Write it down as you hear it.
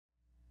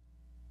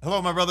Hello,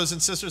 my brothers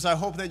and sisters. I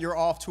hope that you're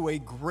off to a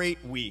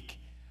great week.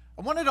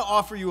 I wanted to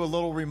offer you a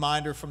little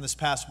reminder from this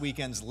past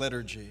weekend's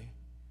liturgy.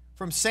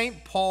 From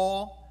St.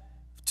 Paul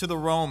to the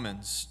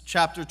Romans,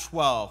 chapter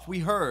 12, we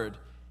heard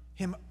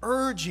him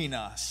urging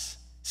us,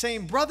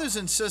 saying, brothers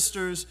and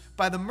sisters,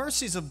 by the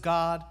mercies of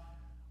God,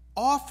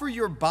 offer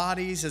your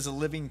bodies as a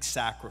living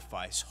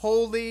sacrifice,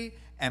 holy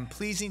and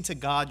pleasing to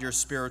God, your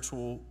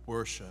spiritual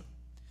worship.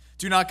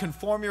 Do not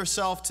conform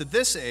yourself to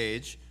this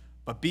age,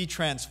 but be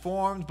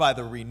transformed by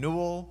the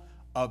renewal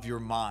of your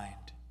mind.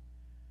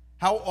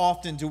 How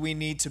often do we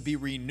need to be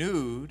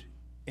renewed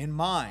in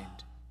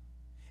mind?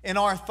 In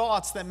our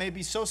thoughts that may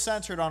be so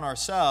centered on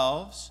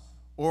ourselves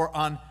or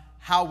on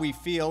how we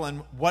feel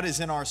and what is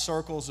in our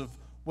circles of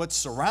what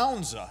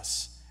surrounds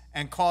us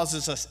and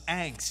causes us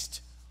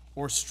angst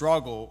or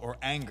struggle or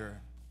anger.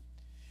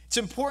 It's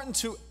important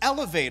to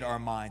elevate our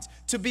minds,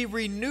 to be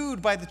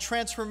renewed by the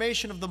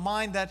transformation of the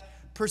mind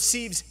that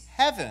perceives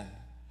heaven.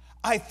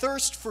 I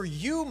thirst for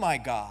you, my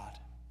God,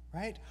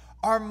 right?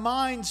 Our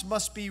minds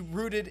must be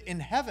rooted in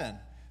heaven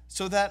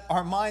so that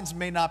our minds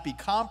may not be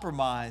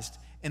compromised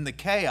in the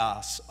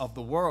chaos of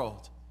the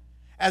world.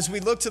 As we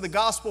look to the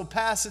gospel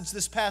passage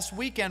this past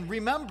weekend,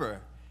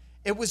 remember,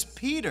 it was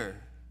Peter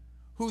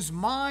whose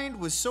mind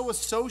was so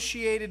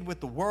associated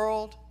with the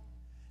world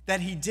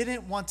that he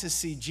didn't want to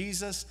see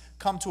Jesus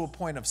come to a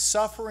point of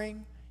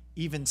suffering,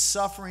 even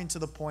suffering to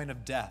the point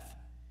of death.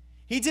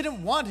 He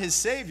didn't want his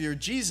Savior,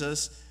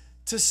 Jesus,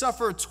 to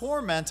suffer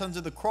torment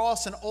under the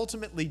cross and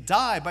ultimately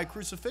die by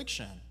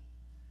crucifixion.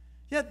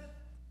 Yet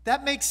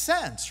that makes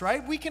sense,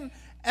 right? We can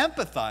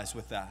empathize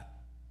with that.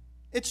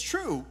 It's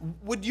true.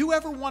 Would you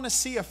ever want to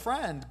see a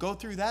friend go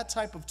through that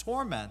type of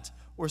torment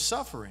or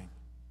suffering?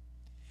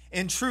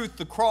 In truth,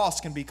 the cross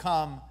can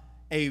become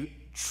a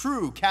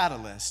true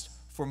catalyst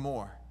for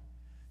more.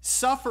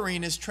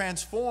 Suffering is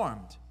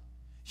transformed.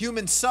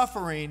 Human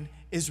suffering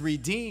is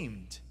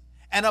redeemed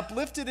and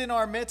uplifted in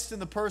our midst in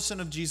the person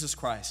of Jesus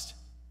Christ.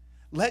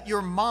 Let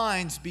your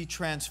minds be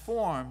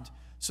transformed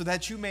so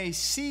that you may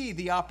see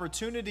the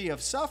opportunity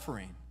of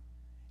suffering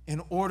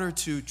in order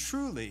to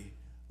truly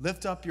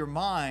lift up your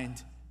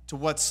mind to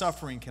what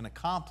suffering can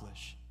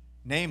accomplish,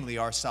 namely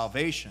our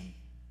salvation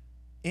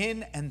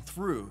in and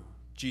through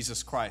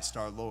Jesus Christ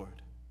our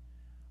Lord.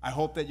 I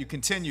hope that you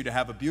continue to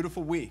have a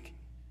beautiful week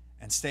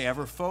and stay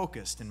ever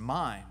focused in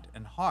mind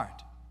and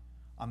heart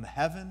on the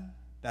heaven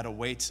that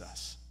awaits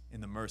us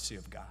in the mercy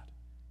of God.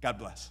 God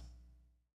bless.